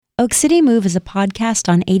Oak City Move is a podcast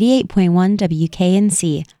on 88.1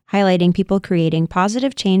 WKNC, highlighting people creating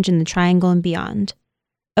positive change in the Triangle and beyond.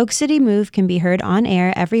 Oak City Move can be heard on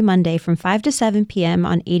air every Monday from 5 to 7 p.m.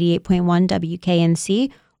 on 88.1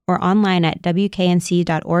 WKNC or online at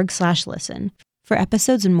wknc.org/listen. For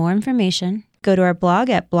episodes and more information, go to our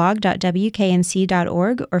blog at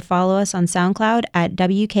blog.wknc.org or follow us on SoundCloud at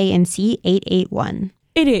WKNC881.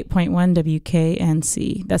 88.1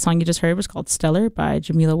 WKNC. That song you just heard was called Stellar by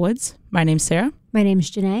Jamila Woods. My name's Sarah. My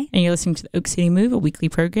name's Janae. And you're listening to the Oak City Move, a weekly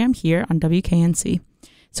program here on WKNC.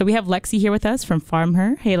 So we have Lexi here with us from Farm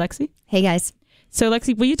Her. Hey, Lexi. Hey, guys. So,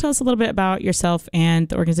 Lexi, will you tell us a little bit about yourself and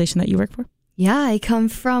the organization that you work for? Yeah, I come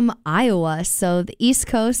from Iowa, so the East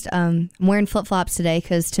Coast. I'm wearing flip-flops today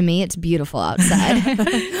because to me it's beautiful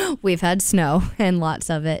outside. We've had snow and lots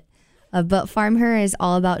of it. But Farm Her is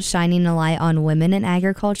all about shining a light on women in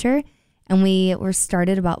agriculture, and we were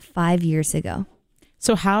started about 5 years ago.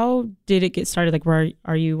 So how did it get started? Like,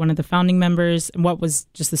 are you one of the founding members? And what was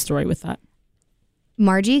just the story with that?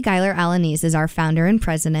 Margie Geiler-Alanese is our founder and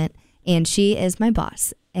president, and she is my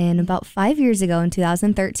boss. And about 5 years ago in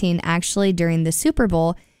 2013, actually during the Super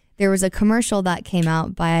Bowl, there was a commercial that came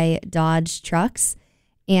out by Dodge Trucks,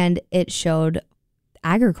 and it showed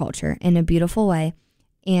agriculture in a beautiful way.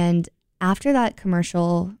 And after that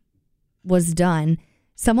commercial was done,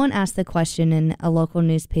 someone asked the question in a local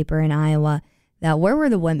newspaper in Iowa that where were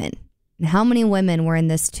the women? And how many women were in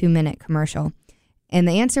this 2-minute commercial? And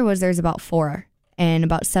the answer was there's about 4 and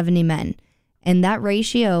about 70 men. And that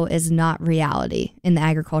ratio is not reality in the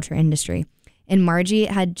agriculture industry. And Margie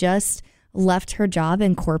had just left her job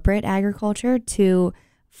in corporate agriculture to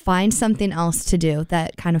find something else to do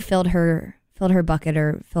that kind of filled her bucket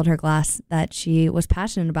or filled her glass that she was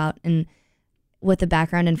passionate about. And with a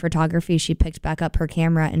background in photography, she picked back up her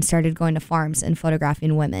camera and started going to farms and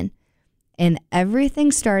photographing women. And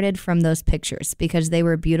everything started from those pictures because they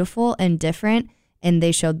were beautiful and different and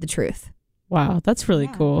they showed the truth. Wow, that's really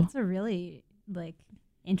cool. That's a really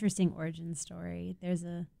interesting origin story. There's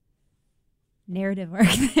a narrative arc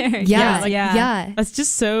there. Yeah. That's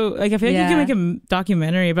just so I feel like you can make a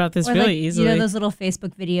documentary about this really easily. You know those little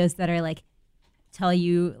Facebook videos that are tell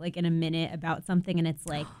you in a minute about something, and it's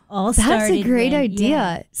all started. That's a great idea.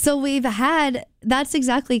 Yeah. So that's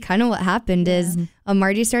exactly kind of what happened is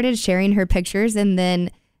Margie started sharing her pictures, and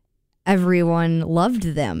then everyone loved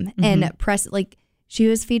them and she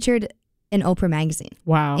was featured in Oprah magazine.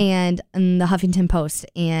 Wow. And in the Huffington Post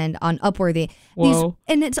and on Upworthy. Whoa.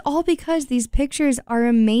 And it's all because these pictures are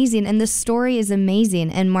amazing and the story is amazing.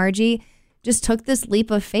 And Margie just took this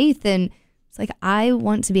leap of faith and it's I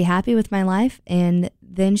want to be happy with my life. And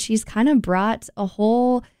then she's kind of brought a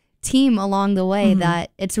whole team along the way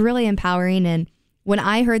that it's really empowering. And when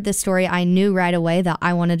I heard this story, I knew right away that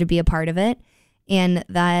I wanted to be a part of it. And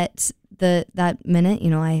that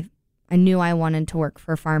minute, I knew I wanted to work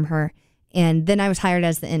for Farm Her. And then I was hired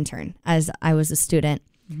as the intern as I was a student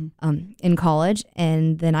in college.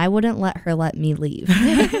 And then I wouldn't let her let me leave.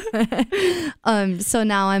 So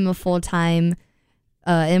now I'm a full-time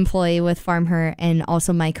employee with Farm Her and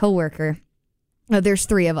also my coworker. There's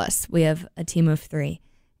 3 of us. We have a team of 3.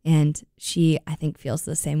 And she, I think, feels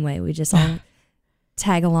the same way. We just all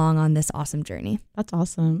tag along on this awesome journey. That's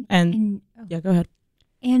awesome. And yeah, go ahead.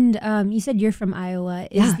 And you said you're from Iowa.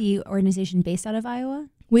 Is the organization based out of Iowa?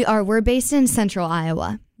 We are. We're based in central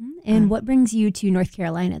Iowa. And what brings you to North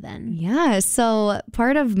Carolina then? Yeah, so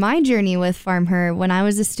part of my journey with Farm Her, when I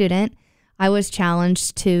was a student, I was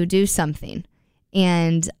challenged to do something.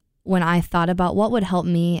 And when I thought about what would help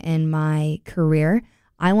me in my career,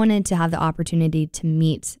 I wanted to have the opportunity to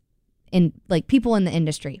meet people in the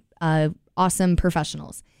industry, awesome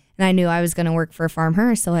professionals. And I knew I was going to work for Farm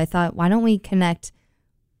Her, so I thought, why don't we connect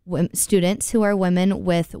students who are women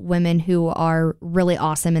with women who are really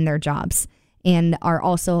awesome in their jobs and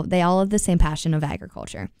they all have the same passion of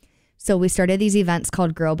agriculture. So we started these events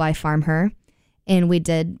called Grow by Farm Her, and we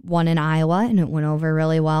did one in Iowa and it went over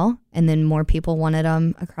really well. And then more people wanted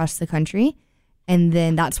them across the country. And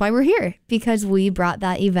then that's why we're here, because we brought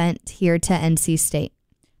that event here to NC State.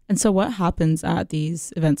 And so what happens at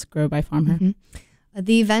these events, Grow by Farm Her?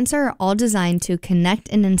 The events are all designed to connect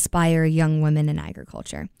and inspire young women in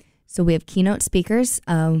agriculture. So we have keynote speakers.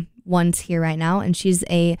 One's here right now, and she's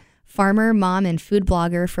a farmer, mom, and food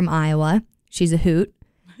blogger from Iowa. She's a hoot.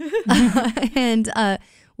 And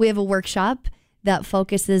we have a workshop that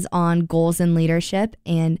focuses on goals and leadership.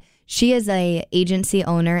 And she is a agency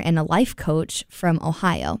owner and a life coach from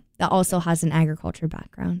Ohio that also has an agriculture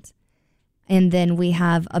background. And then we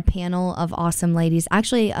have a panel of awesome ladies.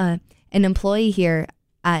 Actually, an employee here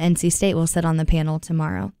at NC State will sit on the panel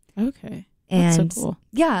tomorrow. Okay. And That's so cool.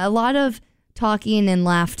 yeah, a lot of talking and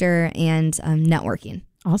laughter and networking.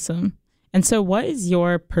 Awesome. And so what is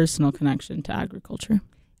your personal connection to agriculture?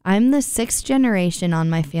 I'm the 6th generation on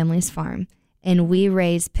my family's farm, and we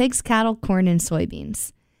raise pigs, cattle, corn, and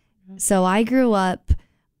soybeans. So I grew up,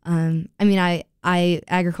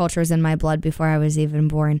 agriculture was in my blood before I was even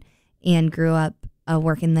born, and grew up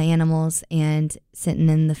working the animals and sitting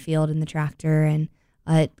in the field in the tractor, and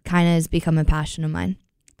it kind of has become a passion of mine.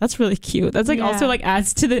 That's really cute. That's also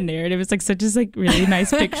adds to the narrative. It's like such a really nice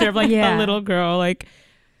picture of a little girl like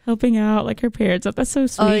helping out like her parents. That's so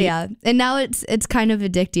sweet. Oh yeah. And now it's kind of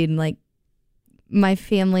addicting. Like my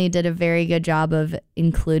family did a very good job of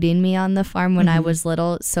including me on the farm when I was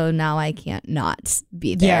little. So now I can't not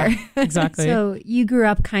be there. Yeah, exactly. So you grew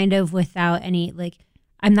up kind of without any,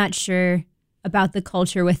 I'm not sure about the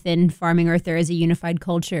culture within farming or if there is a unified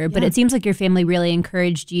culture, but it seems like your family really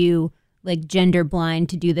encouraged you gender blind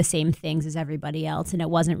to do the same things as everybody else. And it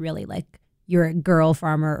wasn't really you're a girl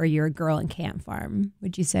farmer or you're a girl and can't farm,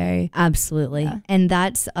 would you say? Absolutely. Yeah. And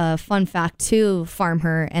that's a fun fact to Farm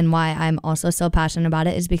Her, and why I'm also so passionate about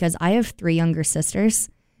it is because I have 3 younger sisters.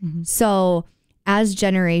 Mm-hmm. So as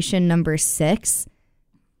generation number 6,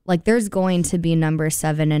 there's going to be number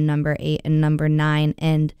 7 and number 8 and number 9.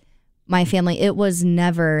 And my family, it was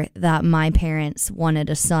never that my parents wanted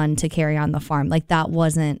a son to carry on the farm. That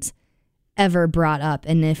wasn't ever brought up.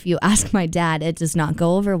 And if you ask my dad, it does not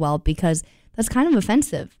go over well because that's kind of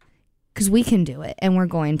offensive, because we can do it and we're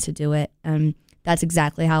going to do it. That's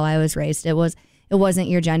exactly how I was raised. It wasn't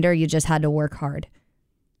your gender. You just had to work hard.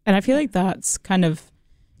 And I feel like that's kind of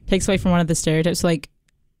takes away from one of the stereotypes. I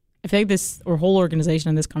feel like this whole organization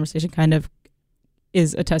and this conversation kind of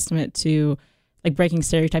is a testament to breaking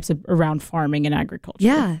stereotypes around farming and agriculture.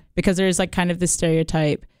 Yeah. Because there's kind of this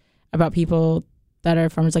stereotype about people that are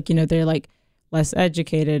farmers, they're less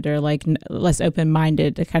educated or less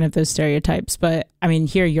open-minded, kind of those stereotypes. But I mean,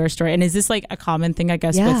 hear your story. And is this a common thing, I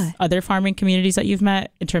guess, with other farming communities that you've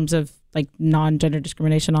met in terms of non-gender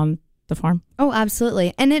discrimination on the farm? Oh,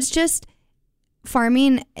 absolutely. And it's just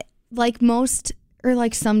farming, most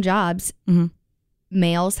or some jobs,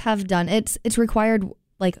 males have done. It's required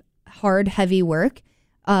hard, heavy work.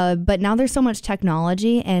 But now there's so much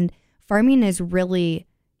technology, and farming is really,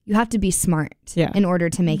 you have to be smart in order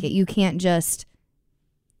to make it. You can't just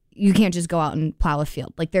go out and plow a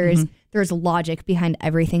field. There's logic behind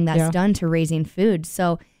everything that's done to raising food.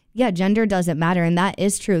 So gender doesn't matter. And that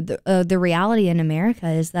is true. The reality in America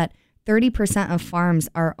is that 30% of farms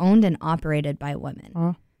are owned and operated by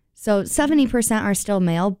women. So 70% are still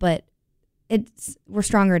male, but we're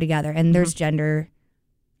stronger together, and there's gender.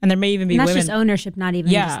 And there may even be and that's women. just ownership, not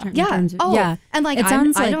even just in terms of, And it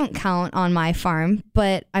sounds I don't count on my farm,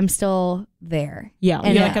 but I'm still there. Yeah,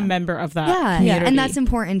 and you're a member of that community. Yeah, and that's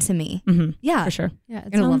important to me. Mm-hmm. Yeah, for sure. Yeah,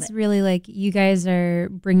 it sounds really like you guys are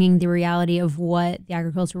bringing the reality of what the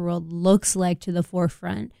agricultural world looks like to the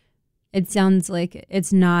forefront. It sounds like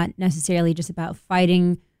it's not necessarily just about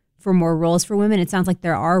fighting for more roles for women. It sounds like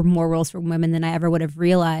there are more roles for women than I ever would have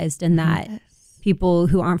realized, and that people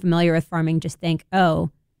who aren't familiar with farming just think,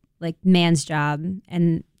 man's job,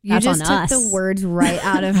 and that's on us. You just took the words right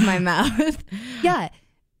out of my mouth. Yeah.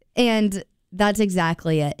 And that's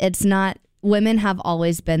exactly it. It's not, women have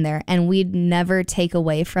always been there, and we'd never take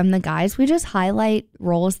away from the guys. We just highlight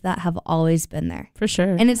roles that have always been there. For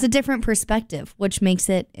sure. And it's a different perspective, which makes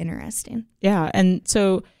it interesting. Yeah. And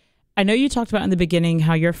so I know you talked about in the beginning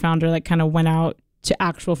how your founder kind of went out to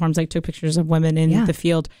actual farms, took pictures of women in the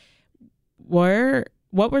field. What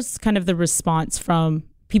was kind of the response from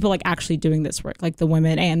people actually doing this work, the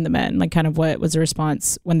women and the men? Kind of what was the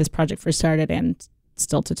response when this project first started and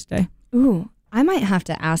still to today? Ooh, I might have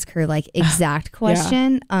to ask her exact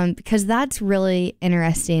question, because that's really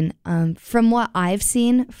interesting. From what I've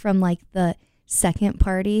seen from the second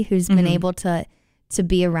party who's been able to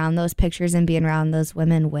be around those pictures and be around those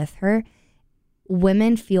women with her,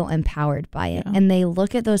 women feel empowered by it. And they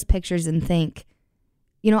look at those pictures and think,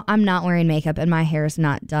 I'm not wearing makeup and my hair is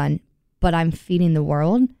not done, but I'm feeding the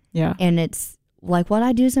world. Yeah. And it's what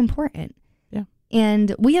I do is important. Yeah.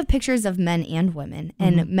 And we have pictures of men and women,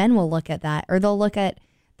 and men will look at that, or they'll look at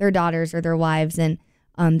their daughters or their wives, and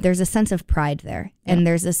there's a sense of pride there, and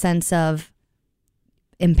there's a sense of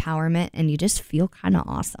empowerment, and you just feel kind of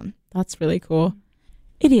awesome. That's really cool.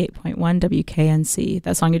 88.1 WKNC.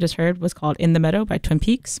 That song you just heard was called In the Meadow by Twin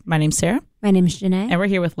Peaks. My name's Sarah. My name's Janae. And we're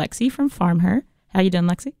here with Lexi from Farm Her. How you doing,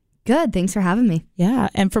 Lexi? Good. Thanks for having me. Yeah.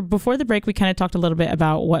 And before the break, we kind of talked a little bit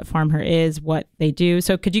about what Farm Her is, what they do.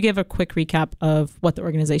 So could you give a quick recap of what the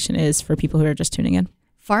organization is for people who are just tuning in?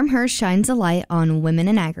 Farm Her shines a light on women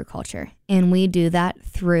in agriculture, and we do that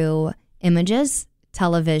through images,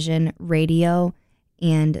 television, radio,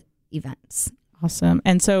 and events. Awesome.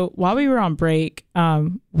 And so while we were on break,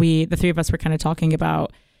 the three of us were kind of talking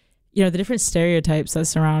about, the different stereotypes that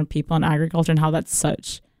surround people in agriculture and how that's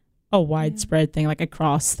such a widespread thing, like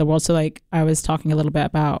across the world. So like I was talking a little bit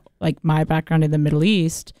about like my background in the Middle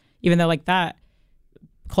East, even though like that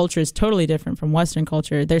culture is totally different from Western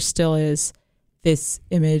culture, there still is this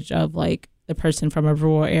image of like the person from a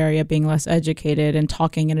rural area being less educated and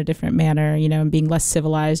talking in a different manner, and being less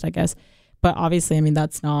civilized, I guess. But obviously, I mean,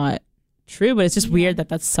 that's not true, but it's just weird that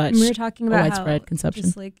that's such we were talking about a widespread conception.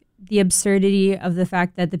 Just like the absurdity of the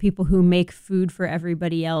fact that the people who make food for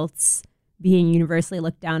everybody else being universally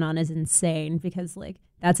looked down on is insane, because like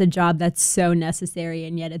that's a job that's so necessary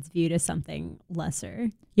and yet it's viewed as something lesser.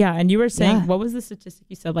 Yeah. And you were saying, what was the statistic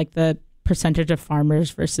you said, like the percentage of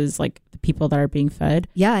farmers versus like the people that are being fed?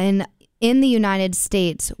 Yeah. And in the United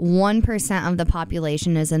States, 1% of the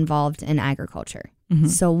population is involved in agriculture. Mm-hmm.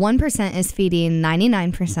 So 1% is feeding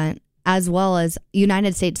 99%, as well as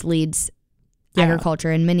United States leads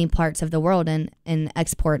agriculture in many parts of the world and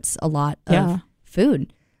exports a lot of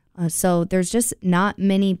food. So there's just not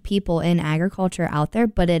many people in agriculture out there,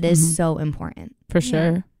 but it is so important. For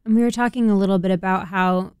sure. And we were talking a little bit about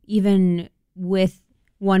how even with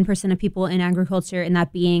 1% of people in agriculture and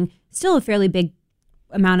that being still a fairly big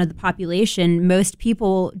amount of the population, most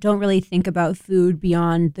people don't really think about food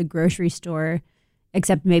beyond the grocery store,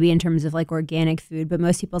 except maybe in terms of like organic food. But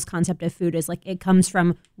most people's concept of food is like it comes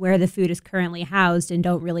from where the food is currently housed and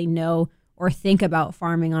don't really know or think about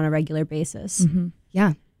farming on a regular basis. Mm-hmm.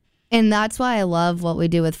 Yeah. And that's why I love what we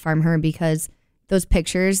do with Farm Her, because those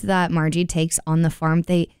pictures that Margie takes on the farm,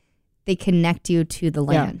 they connect you to the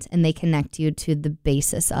land and they connect you to the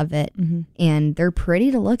basis of it. Mm-hmm. And they're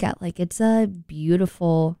pretty to look at. Like it's a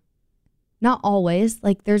beautiful, not always,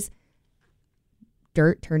 like there's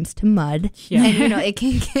dirt turns to mud and it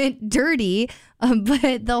can get dirty.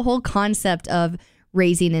 But the whole concept of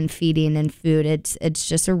raising and feeding and food, it's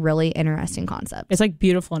just a really interesting concept. It's like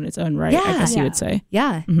beautiful in its own right, I guess you would say.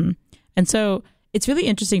 Yeah. Mm-hmm. And so it's really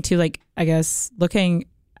interesting too, like, I guess looking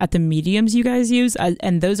at the mediums you guys use,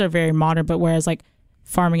 and those are very modern, but whereas like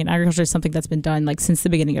farming and agriculture is something that's been done like since the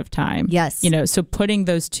beginning of time. Yes. So putting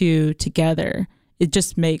those two together, it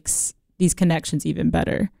just makes these connections even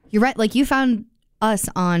better. You're right. Like you found us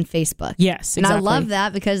on Facebook. Yes, exactly. And I love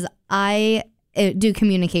that because I do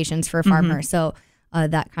communications for Farm Her. So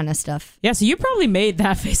that kind of stuff. Yeah, so you probably made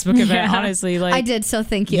that Facebook event, honestly. Like I did, so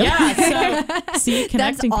thank you. Yeah, so see,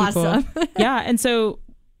 connecting That's awesome. people. Yeah, and so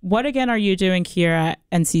what again are you doing here at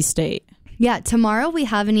NC State? Yeah, tomorrow we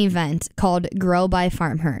have an event called Grow by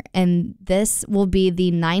Farm Her, and this will be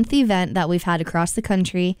the 9th event that we've had across the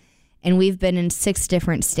country, and we've been in 6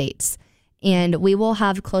 different states. And we will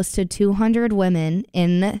have close to 200 women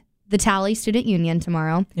in the Tally Student Union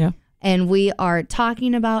tomorrow. Yeah. And we are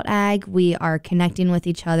talking about ag, we are connecting with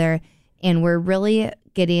each other, and we're really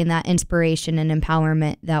getting that inspiration and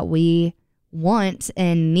empowerment that we want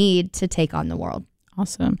and need to take on the world.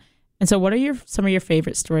 Awesome. And so what are some of your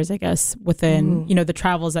favorite stories, I guess, within, the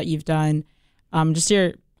travels that you've done, just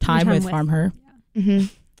your time with Farm Her? Yeah. Mm-hmm.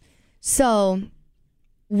 So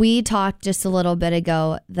we talked just a little bit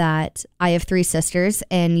ago that I have 3 sisters,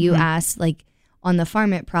 and you asked, like, on the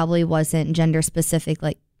farm, it probably wasn't gender specific,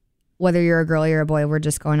 like whether you're a girl or a boy, we're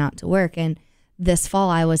just going out to work. And this fall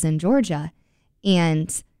I was in Georgia,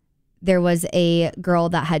 and there was a girl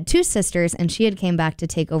that had 2 sisters, and she had came back to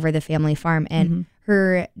take over the family farm, and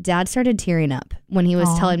her dad started tearing up when he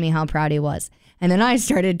was telling me how proud he was. And then I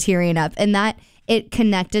started tearing up, and that it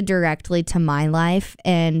connected directly to my life.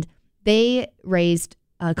 And they raised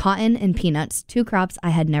cotton and peanuts, 2 crops I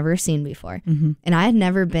had never seen before. And I had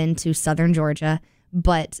never been to southern Georgia,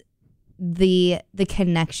 but the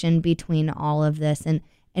connection between all of this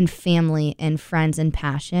and family and friends and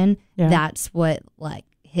passion, that's what like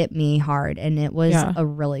hit me hard. And it was a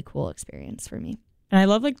really cool experience for me. And I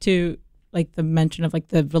love the mention of like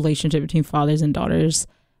the relationship between fathers and daughters.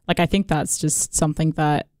 Like, I think that's just something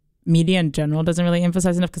that media in general doesn't really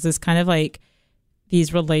emphasize enough, because it's kind of like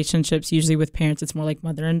these relationships, usually with parents, it's more like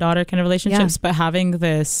mother and daughter kind of relationships, but having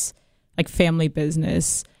this like family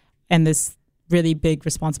business and this really big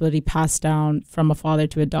responsibility passed down from a father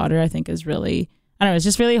to a daughter, I think is really, I don't know, it's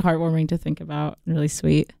just really heartwarming to think about and really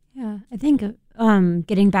sweet. Yeah, I think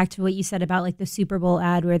getting back to what you said about like the Super Bowl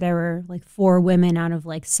ad where there were like 4 women out of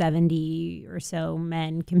like 70 or so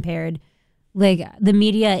men compared, like the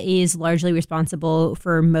media is largely responsible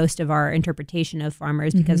for most of our interpretation of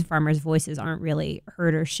farmers because farmers' voices aren't really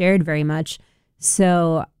heard or shared very much.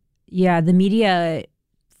 So yeah, the media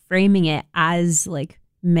framing it as like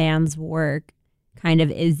man's work kind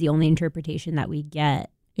of is the only interpretation that we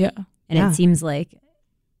get. Yeah. And it seems like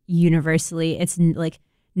universally it's like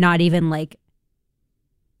not even like,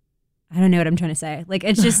 I don't know what I'm trying to say. Like,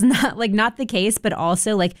 it's just not like not the case, but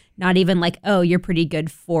also like not even like, oh, you're pretty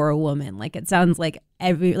good for a woman. Like, it sounds like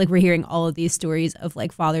we're hearing all of these stories of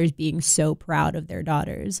like fathers being so proud of their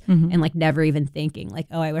daughters and like never even thinking like,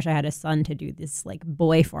 oh, I wish I had a son to do this like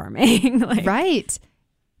boy farming. Like, right.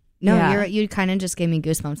 No, you kind of just gave me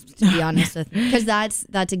goosebumps, to be honest with you, because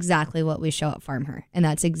that's exactly what we show at Farm Her, and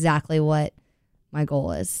that's exactly what my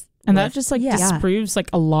goal is. And that just like disproves like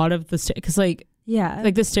a lot of the because like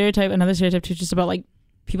the stereotype, another stereotype too, just about like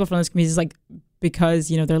people from this community is like because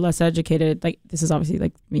they're less educated. Like, this is obviously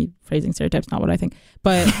like me phrasing stereotypes, not what I think,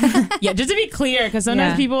 but yeah, just to be clear, because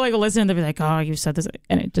sometimes people like listen and they'll be like, oh, you said this,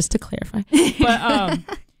 and just to clarify, but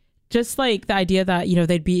just like the idea that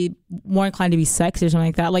they'd be more inclined to be sexy or something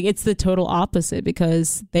like that. Like, it's the total opposite,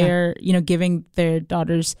 because they're giving their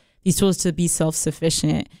daughters these tools to be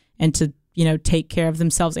self-sufficient and to take care of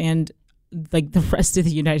themselves and like the rest of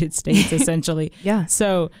the United States, essentially.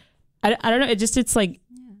 So I don't know. It's like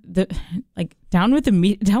down with the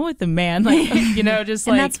man, like just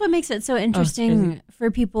like. And that's what makes it so interesting for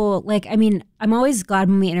people. Like, I mean, I'm always glad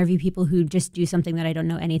when we interview people who just do something that I don't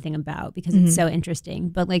know anything about, because it's so interesting.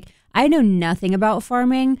 But like, I know nothing about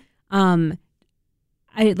farming.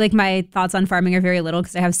 I like, my thoughts on farming are very little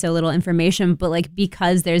because I have so little information, but like,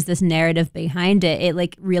 because there's this narrative behind it, it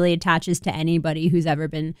like really attaches to anybody who's ever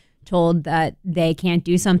been told that they can't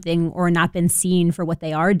do something or not been seen for what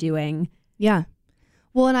they are doing. Yeah.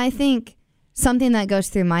 Well, and I think something that goes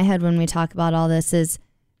through my head when we talk about all this is,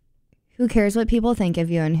 who cares what people think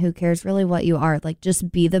of you, and who cares really what you are? Like,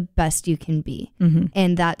 just be the best you can be.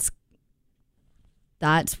 And that's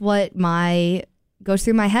what goes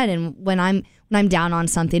through my head. And when I'm down on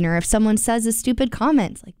something, or if someone says a stupid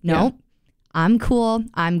comment, it's like, nope, I'm cool,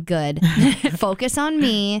 I'm good. Focus on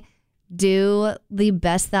me, do the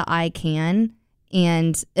best that I can,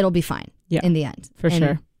 and it'll be fine in the end. For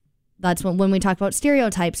sure. That's when we talk about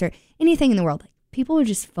stereotypes or anything in the world, like, people would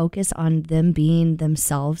just focus on them being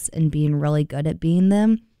themselves and being really good at being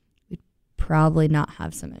them, we'd probably not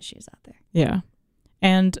have some issues out there. Yeah.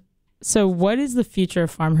 And so what is the future of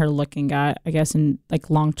Farm Her looking at, I guess, in like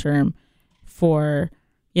long term for,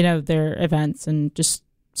 their events and just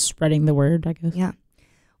spreading the word, I guess? Yeah.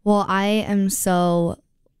 Well, I am so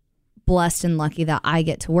blessed and lucky that I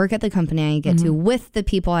get to work at the company I get to with the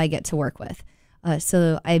people I get to work with.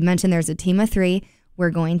 So I mentioned there's a team of 3. We're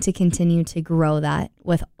going to continue to grow that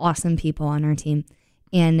with awesome people on our team.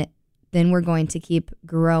 And then we're going to keep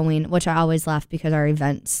growing, which I always laugh because our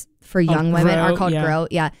events for young women are called Grow.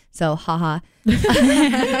 Yeah. So, haha.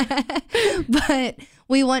 But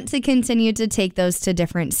we want to continue to take those to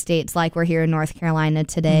different states, like we're here in North Carolina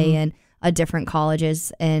today, and different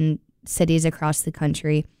colleges and cities across the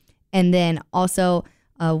country. And then also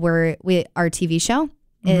our TV show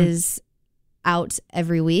is out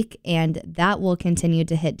every week, and that will continue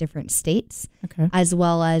to hit different states, as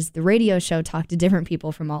well as the radio show, talk to different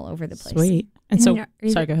people from all over the place. Sweet. And so,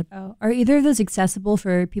 sorry, go ahead. Are either of those accessible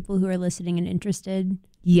for people who are listening and interested?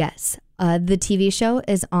 Yes. The TV show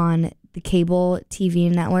is on the cable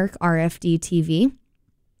TV network, RFD TV,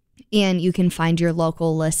 and you can find your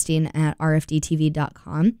local listing at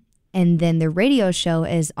rfdtv.com. And then the radio show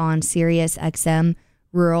is on Sirius XM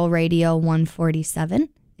Rural Radio 147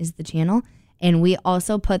 is the channel. And we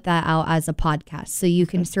also put that out as a podcast. So you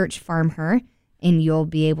can search Farm Her, and you'll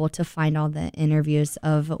be able to find all the interviews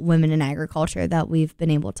of women in agriculture that we've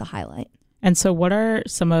been able to highlight. And so what are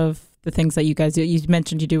some of the things that you guys do? You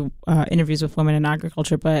mentioned you do interviews with women in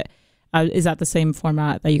agriculture, but is that the same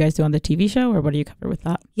format that you guys do on the TV show, or what do you cover with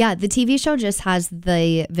that? Yeah, the TV show just has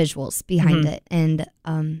the visuals behind it. And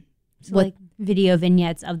so like video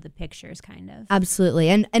vignettes of the pictures, kind of. Absolutely.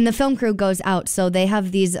 And the film crew goes out, so they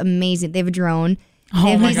have these amazing, they have a drone.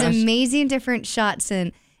 They have these amazing different shots,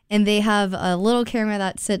 and they have a little camera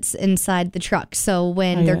that sits inside the truck. So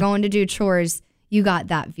when they're going to do chores, you got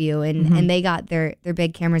that view, and they got their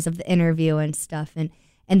big cameras of the interview and stuff.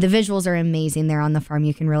 And the visuals are amazing there on the farm.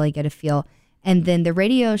 You can really get a feel. And then the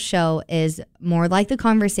radio show is more like the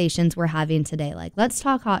conversations we're having today. Like, let's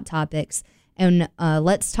talk hot topics. And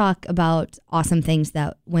let's talk about awesome things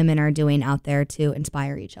that women are doing out there to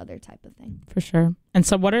inspire each other, type of thing. For sure. And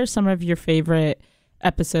so what are some of your favorite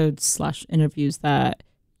episodes / interviews that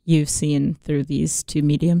you've seen through these two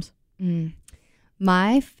mediums?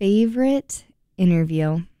 My favorite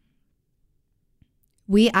interview,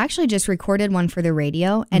 we actually just recorded one for the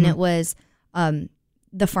radio, and it was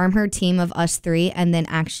the Farm Her team of us 3, and then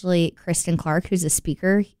actually Kristen Clark, who's a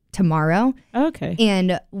speaker tomorrow. Okay.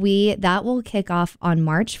 And that will kick off on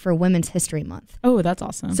March for Women's History Month. Oh, that's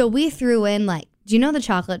awesome. So we threw in do you know the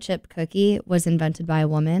chocolate chip cookie was invented by a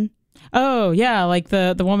woman? Oh, yeah. Like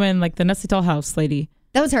the woman, like the Nestle Toll House lady.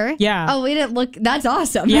 That was her? Yeah. Oh, we didn't look. That's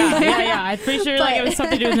awesome. Yeah. I'm pretty sure like it was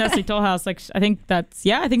something to do with Nestle Toll House. Like I think that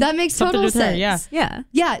makes something total to do with her. sense.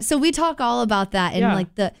 Yeah. So we talk all about that and like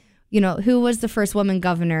who was the first woman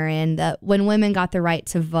governor and when women got the right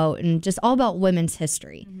to vote and just all about women's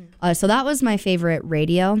history. Mm-hmm. So that was my favorite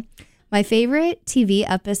radio. My favorite TV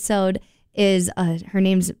episode is her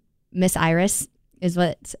name's Miss Iris is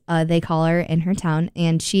what they call her in her town.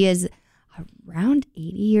 And she is around 80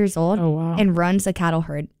 years old and runs a cattle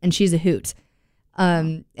herd. And she's a hoot.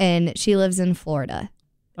 And she lives in Florida.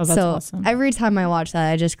 Oh, that's awesome. Every time I watch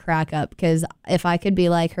that, I just crack up because if I could be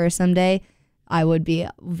like her someday, I would be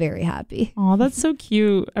very happy. Oh, that's so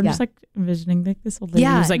cute. I'm just like envisioning like this old lady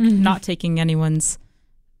who's like not taking anyone's,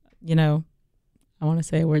 I want to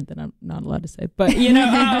say a word that I'm not allowed to say, but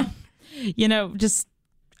just,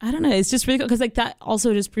 I don't know. It's just really cool because like that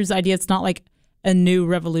also just proves the idea. It's not like a new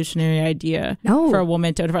revolutionary idea for a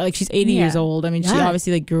woman to, like she's 80 years old. I mean, she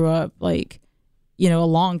obviously like grew up like, a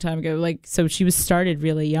long time ago. Like, so she was started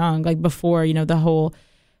really young, like before, the whole,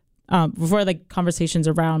 before like conversations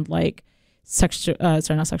around like,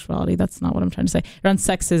 not sexuality, that's not what I'm trying to say, around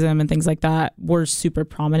sexism and things like that were super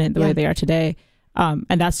prominent the way they are today, and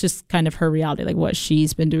that's just kind of her reality, like what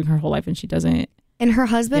she's been doing her whole life and she doesn't. And her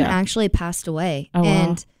husband actually passed away.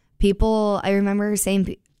 And people, I remember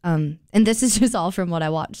saying, and this is just all from what I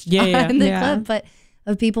watched in the clip, but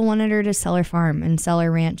of people wanted her to sell her farm and sell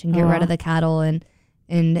her ranch and get rid of the cattle,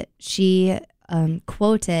 and she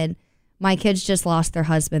quoted, "My kids just lost their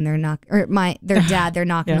husband. They're not, or their dad. They're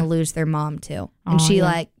not going to lose their mom too." And she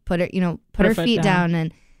like put her feet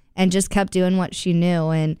down and just kept doing what she knew.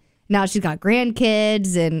 And now she's got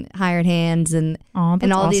grandkids and hired hands and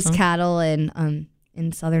all these cattle in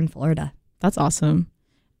southern Florida. That's awesome.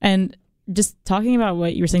 And just talking about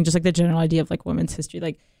what you were saying, just like the general idea of like women's history.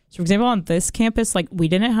 Like, so for example, on this campus, like we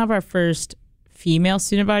didn't have our first female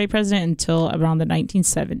student body president until around the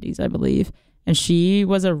 1970s, I believe. And she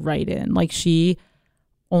was a write-in. Like she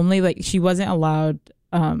wasn't allowed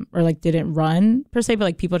or like didn't run per se, but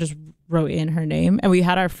like people just wrote in her name. And we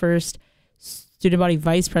had our first student body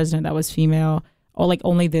vice president that was female,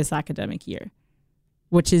 only this academic year,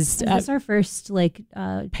 which is this our first like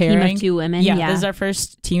pairing team of two women. Yeah, this is our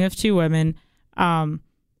first team of two women, and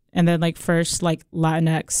then like first like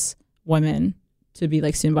Latinx women to be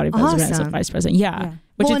like student body president and vice president. Yeah.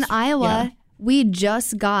 Well, in Iowa, we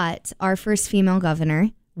just got our first female governor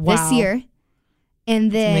this year,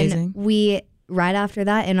 and then right after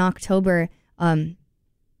that in October,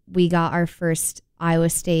 we got our first Iowa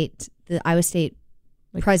State. The Iowa State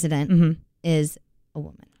president is a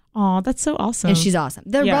woman. Oh, that's so awesome. And she's awesome.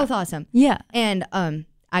 They're both awesome. Yeah. And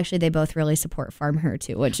actually they both really support Farm Her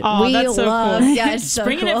too, which we that's so love. Cool. Yeah, it's so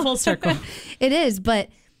bringing cool. it full circle. It is, but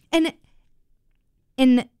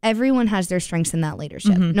and everyone has their strengths in that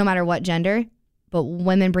leadership, no matter what gender, but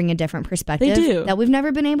women bring a different perspective that we've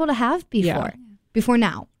never been able to have before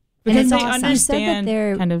now. Because and they awesome. understand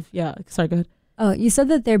kind of, sorry, go ahead. Oh, you said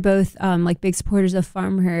that they're both like big supporters of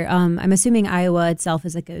Farm Her. I'm assuming Iowa itself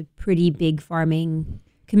is like a pretty big farming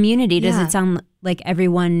community. Does it sound like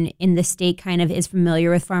everyone in the state kind of is familiar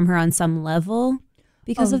with Farm Her on some level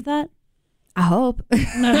because of that? I hope.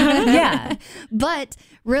 Yeah. But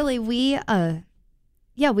really we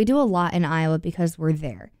do a lot in Iowa because we're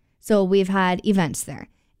there. So we've had events there.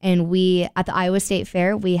 And at the Iowa State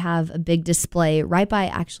Fair, we have a big display right by,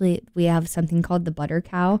 actually, we have something called the Butter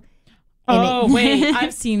Cow. Wait,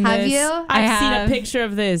 I've seen this. Have you? I've seen a picture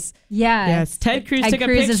of this. Yeah. Yes. Ted Cruz took a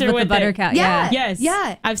picture with the Butter Cow. Yeah. Yes.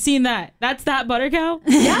 Yeah. I've seen that. That's that Butter Cow?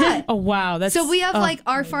 Yeah. Oh, wow. That's so we have like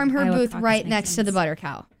our Farm Her Iowa booth caucus right makes next sense. to the Butter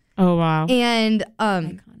Cow. Oh, wow. And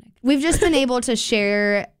Iconic. we've just been able to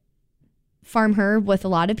share Farm Her with a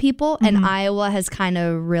lot of people, and Iowa has kind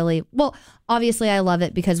of really, well, obviously I love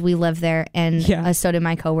it because we live there, and so do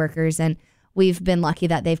my coworkers, and we've been lucky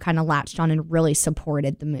that they've kind of latched on and really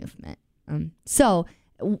supported the movement. So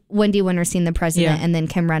Wendy Wintersteen, the president, and then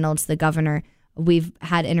Kim Reynolds, the governor, we've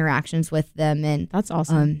had interactions with them, and that's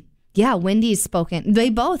awesome. Wendy's spoken. They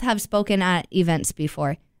both have spoken at events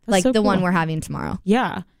before, that's like so the cool. one we're having tomorrow.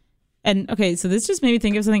 Yeah. And okay, so this just made me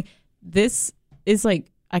think of something. This is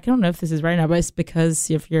like, I don't know if this is right now, but it's because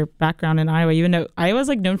of your background in Iowa. Even though Iowa's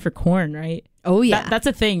like known for corn, right? Oh yeah, that's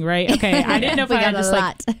a thing, right? Okay, I didn't know if I had just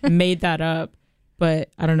like made that up, but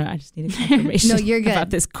I don't know. I just needed confirmation. No, you're good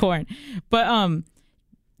about this corn. But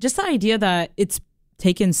just the idea that it's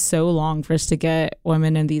taken so long for us to get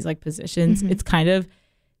women in these like positions, it's kind of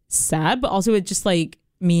sad, but also it just like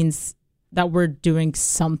means that we're doing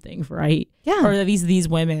something right. Yeah. Or that these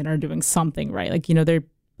women are doing something right. Like, you know, they're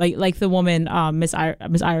like the woman, Miss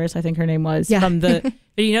Iris, I think her name was, from the,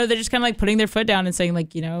 you know, they're just kind of like putting their foot down and saying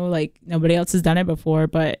like, you know, like nobody else has done it before,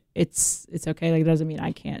 but it's okay. Like, it doesn't mean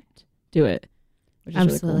I can't do it. Which is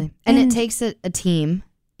Absolutely. really cool. And it takes a team,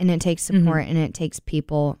 and it takes support, and it takes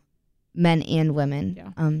people, men and women.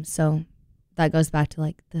 Yeah. So that goes back to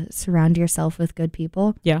like the surround yourself with good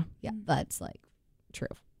people. Yeah. Yeah. That's like true.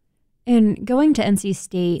 And going to NC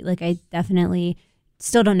State, like I definitely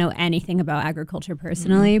still don't know anything about agriculture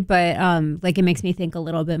personally, but like it makes me think a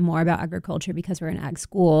little bit more about agriculture because we're an ag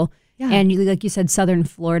school. Yeah. And like you said, Southern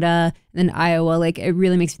Florida and then Iowa, like it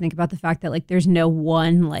really makes me think about the fact that like there's no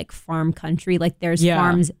one like farm country. Like there's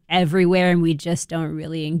farms everywhere and we just don't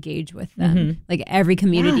really engage with them. Like every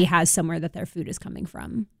community has somewhere that their food is coming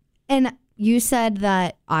from. And you said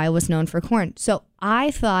that I was known for corn. So I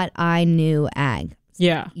thought I knew ag.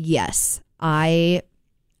 Yeah. Yes. I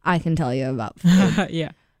can tell you about food.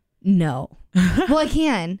 Yeah. No. Well, I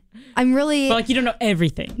can. I'm really... But like you don't know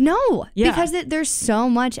everything. No. Yeah. Because there's so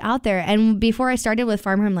much out there. And before I started with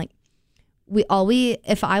Farmer, I'm like,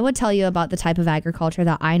 if I would tell you about the type of agriculture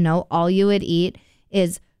that I know, all you would eat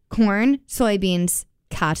is corn, soybeans,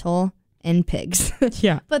 cattle, and pigs.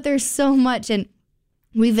 Yeah. But there's so much. And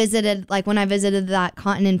we visited, like when I visited that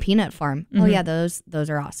cotton and peanut farm. Oh yeah, those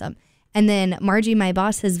are awesome. And then Margie, my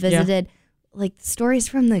boss, has visited like stories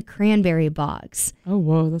from the cranberry bogs. Oh,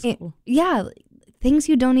 whoa, that's cool. Yeah, things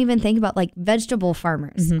you don't even think about, like vegetable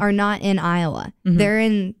farmers are not in Iowa. They're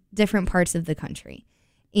in different parts of the country.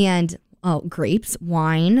 And grapes,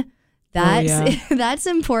 wine, that's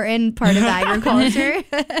important part of agriculture.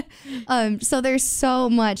 So there's so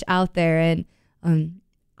much out there. And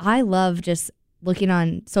I love just looking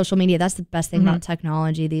on social media. That's the best thing about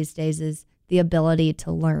technology these days is the ability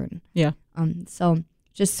to learn. Yeah. So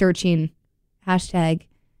just searching hashtag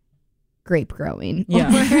grape growing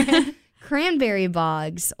or cranberry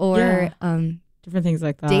bogs or different things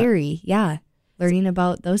like that. Dairy. Yeah. Learning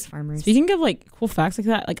about those farmers. Speaking of like cool facts like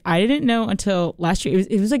that, like I didn't know until last year.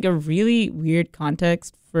 It was like a really weird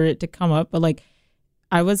context for it to come up. But like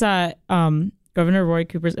I was at Governor Roy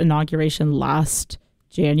Cooper's inauguration last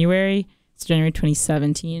January. It's January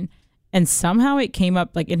 2017. And somehow it came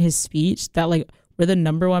up like in his speech that like we're the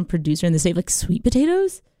 #1 producer in the state of like sweet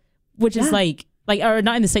potatoes, which is like or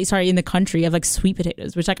not in the state, sorry, in the country of like sweet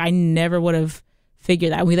potatoes, which like I never would have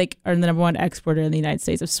figured that. And we like are the #1 exporter in the United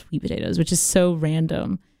States of sweet potatoes, which is so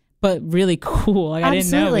random, but really cool. Like I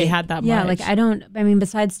didn't know we had that much. Yeah, like I mean,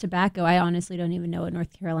 besides tobacco, I honestly don't even know what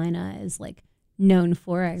North Carolina is like known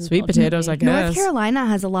for. Sweet potatoes, I guess. North Carolina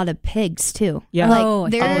has a lot of pigs too. Yeah.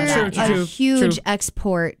 Like they're a huge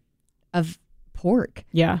export of pork.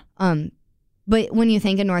 Yeah. But when you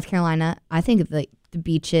think of North Carolina, I think of the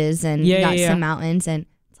beaches and you got some mountains, and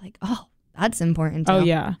it's like, oh, that's important too. Oh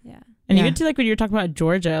yeah. Yeah. And even to like when you were talking about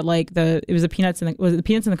Georgia, like it was the peanuts and the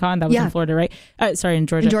peanuts and the cotton that was in Florida, right? Sorry, in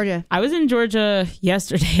Georgia. In Georgia. I was in Georgia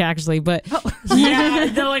yesterday actually, but no,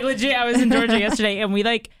 like legit, I was in Georgia yesterday, and we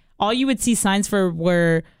like all you would see signs for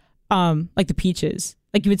were like the peaches.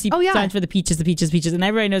 Like you would see signs for the peaches, and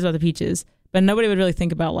everybody knows about the peaches, but nobody would really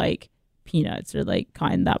think about like peanuts or like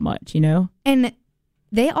cotton that much, you know? And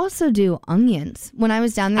they also do onions. When I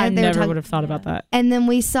was down there, I never would have thought about that. And then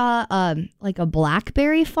we saw like a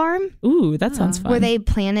blackberry farm. Ooh, that sounds fun. Where they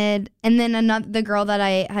planted, and then the girl that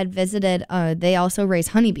I had visited, they also raise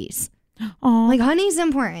honeybees. Oh, like honey's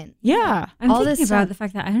important. Yeah. I'm thinking about the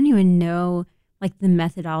fact that I don't even know like the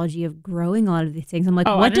methodology of growing a lot of these things. I'm like,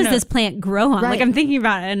 what does this plant grow on? Right. Like I'm thinking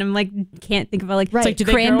about it and I'm like, can't think about like, it's like do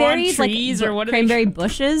cranberries, they grow on trees, like or what cranberry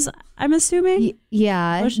bushes, I'm assuming.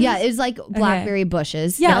 Yeah. Bushes? Yeah. It's like blackberry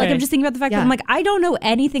bushes. Yeah. Like I'm just thinking about the fact that I'm like, I don't know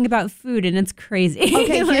anything about food and it's crazy.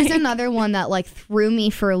 Okay. Like, Here's another one that like threw me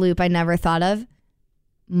for a loop. I never thought of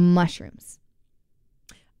mushrooms.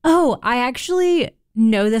 Oh, I actually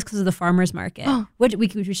know this because of the farmer's market. Which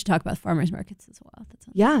we should talk about farmer's markets as well.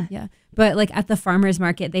 Yeah. But like at the farmer's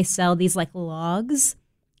market, they sell these like logs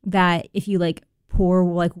that if you like pour,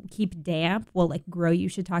 like keep damp, will like grow you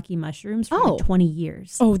shiitake mushrooms for like 20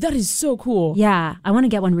 years. Oh, that is so cool. Yeah. I want to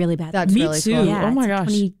get one really bad. That's Me really too. cool. Yeah, oh my it's gosh.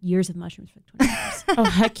 20 years of mushrooms for 20 years. Oh,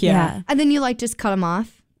 heck yeah. And then you like just cut them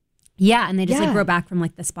off. Yeah, and they just like grow back from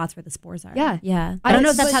like the spots where the spores are. Yeah. Yeah. I don't know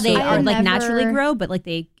if that's how they I are like never- naturally grow, but like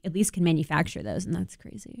they at least can manufacture those, and that's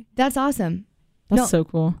crazy. That's awesome. That's so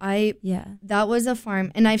cool. That was a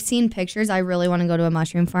farm, and I've seen pictures. I really want to go to a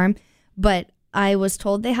mushroom farm, but I was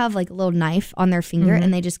told they have like a little knife on their finger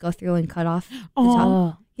and they just go through and cut off the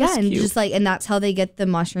top. Yeah, that's and cute. just like, and that's how they get the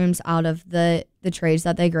mushrooms out of the trays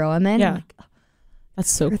that they grow them in. Yeah. I'm like, That's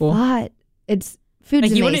so cool. It's food's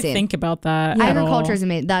like you amazing. wouldn't think about that. Agriculture is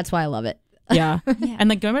amazing. That's why I love it. Yeah. And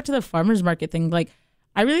like going back to the farmers market thing, like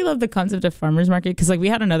I really love the concept of farmers market because like we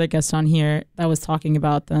had another guest on here that was talking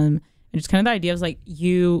about them, and just kind of the idea was like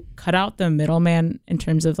you cut out the middleman in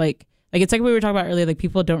terms of like it's like we were talking about earlier, like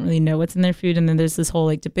people don't really know what's in their food, and then there's this whole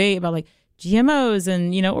like debate about like GMOs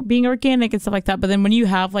and or being organic and stuff like that. But then when you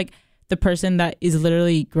have like the person that is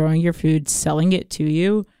literally growing your food, selling it to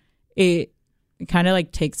you, it kind of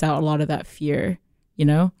like takes out a lot of that fear,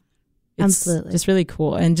 It's Absolutely. just really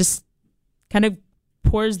cool and just kind of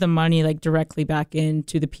pours the money like directly back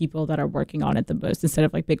into the people that are working on it the most instead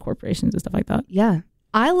of like big corporations and stuff like that. Yeah.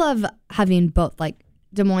 I love having both. Like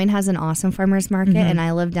Des Moines has an awesome farmer's market and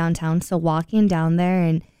I live downtown. So walking down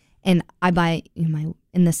there and I buy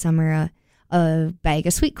in the summer a bag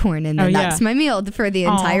of sweet corn and then that's my meal for the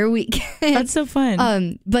entire week. That's so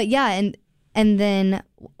fun. But yeah, and then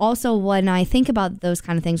also when I think about those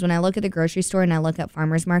kind of things, when I look at the grocery store and I look at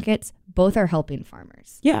farmers markets, both are helping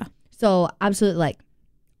farmers. Yeah. So absolutely, like,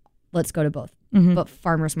 let's go to both. But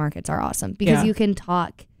farmers markets are awesome because you can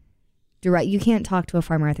talk direct. You can't talk to a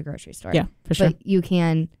farmer at the grocery store. Yeah, for sure. But you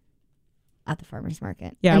can at the farmers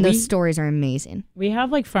market. Yeah, and those stories are amazing. We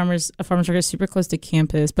have like a farmers market super close to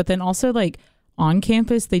campus, but then also like on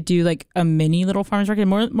campus they do like a mini little farmers market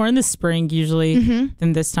more in the spring usually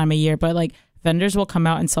than this time of year. But like vendors will come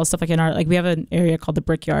out and sell stuff like in our we have an area called the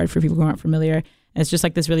Brickyard for people who aren't familiar, and it's just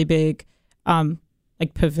like this really big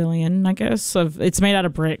like pavilion, I guess. It's made out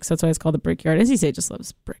of bricks. That's why it's called the Brickyard. As you say, just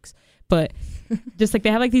loves bricks. But just like they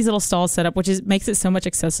have like these little stalls set up, which makes it so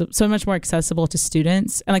much more accessible to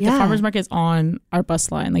students. And like the farmers market is on our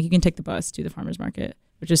bus line. Like you can take the bus to the farmers market,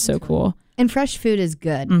 which is so cool. And fresh food is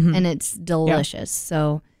good and it's delicious.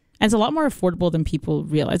 So and it's a lot more affordable than people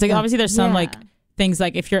realize. Like obviously there's some like things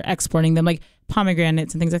like if you're exporting them, like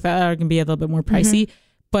pomegranates and things like that are going to be a little bit more pricey.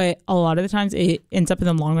 But a lot of the times it ends up in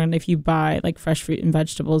the long run, if you buy like fresh fruit and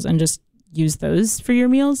vegetables and just use those for your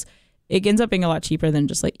meals, it ends up being a lot cheaper than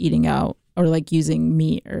just like eating out or like using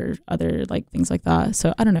meat or other like things like that.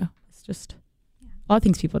 So I don't know. It's just a lot of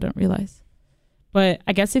things people don't realize. But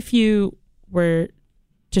I guess if you were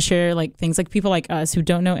to share like things like people like us who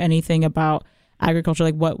don't know anything about agriculture,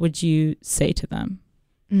 like what would you say to them?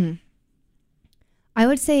 I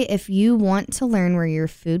would say if you want to learn where your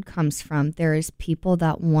food comes from, there is people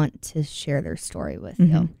that want to share their story with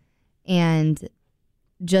you. And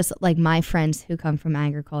just like my friends who come from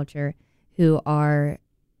agriculture who are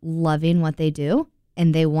loving what they do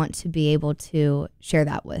and they want to be able to share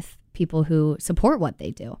that with people who support what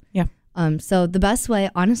they do. Yeah. So the best way,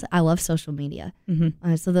 honestly, I love social media.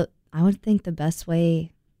 I would think the best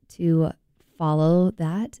way to follow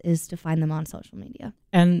that is to find them on social media.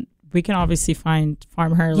 And we can obviously find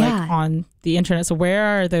Farm Her like on the internet. So where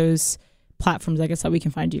are those platforms, I guess, that we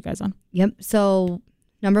can find you guys on? Yep. So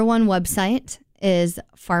number one website is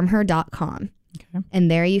farmher.com. Okay. And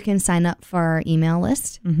there you can sign up for our email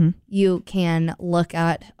list. You can look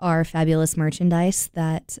at our fabulous merchandise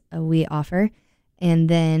that we offer. And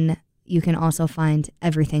then you can also find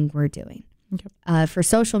everything we're doing. Okay. For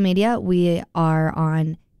social media, we are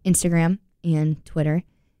on Instagram and Twitter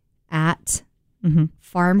at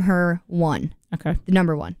FarmHer1. Okay. The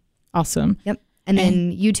number one. Awesome. Yep. And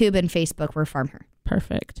then YouTube and Facebook, we're FarmHer.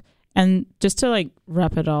 Perfect. And just to like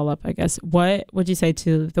wrap it all up, I guess, what would you say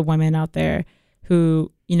to the women out there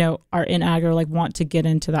who, are in ag or like want to get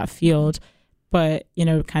into that field, but,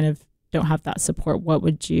 kind of don't have that support? What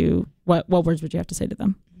words would you have to say to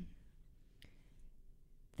them?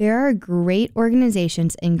 There are great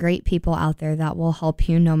organizations and great people out there that will help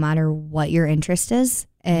you no matter what your interest is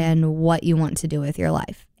and what you want to do with your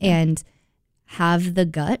life. And have the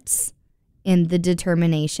guts and the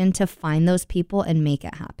determination to find those people and make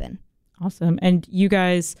it happen. Awesome. And you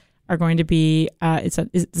guys are going to be, is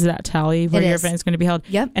that Tally where your event is going to be held?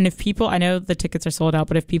 Yep. And if people, I know the tickets are sold out,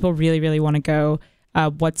 but if people really, really want to go,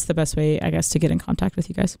 what's the best way, I guess, to get in contact with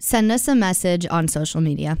you guys? Send us a message on social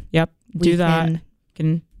media. Yep. Do that. You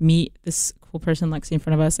can meet this cool person Lexi in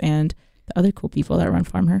front of us and the other cool people that run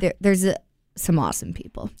Farm Her. There's some awesome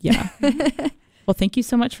people. Yeah. Well, thank you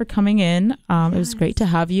so much for coming in. It was great to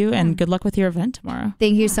have you and good luck with your event tomorrow.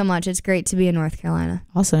 Thank you so much. It's great to be in North Carolina.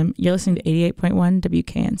 Awesome. You're listening to 88.1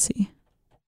 WKNC.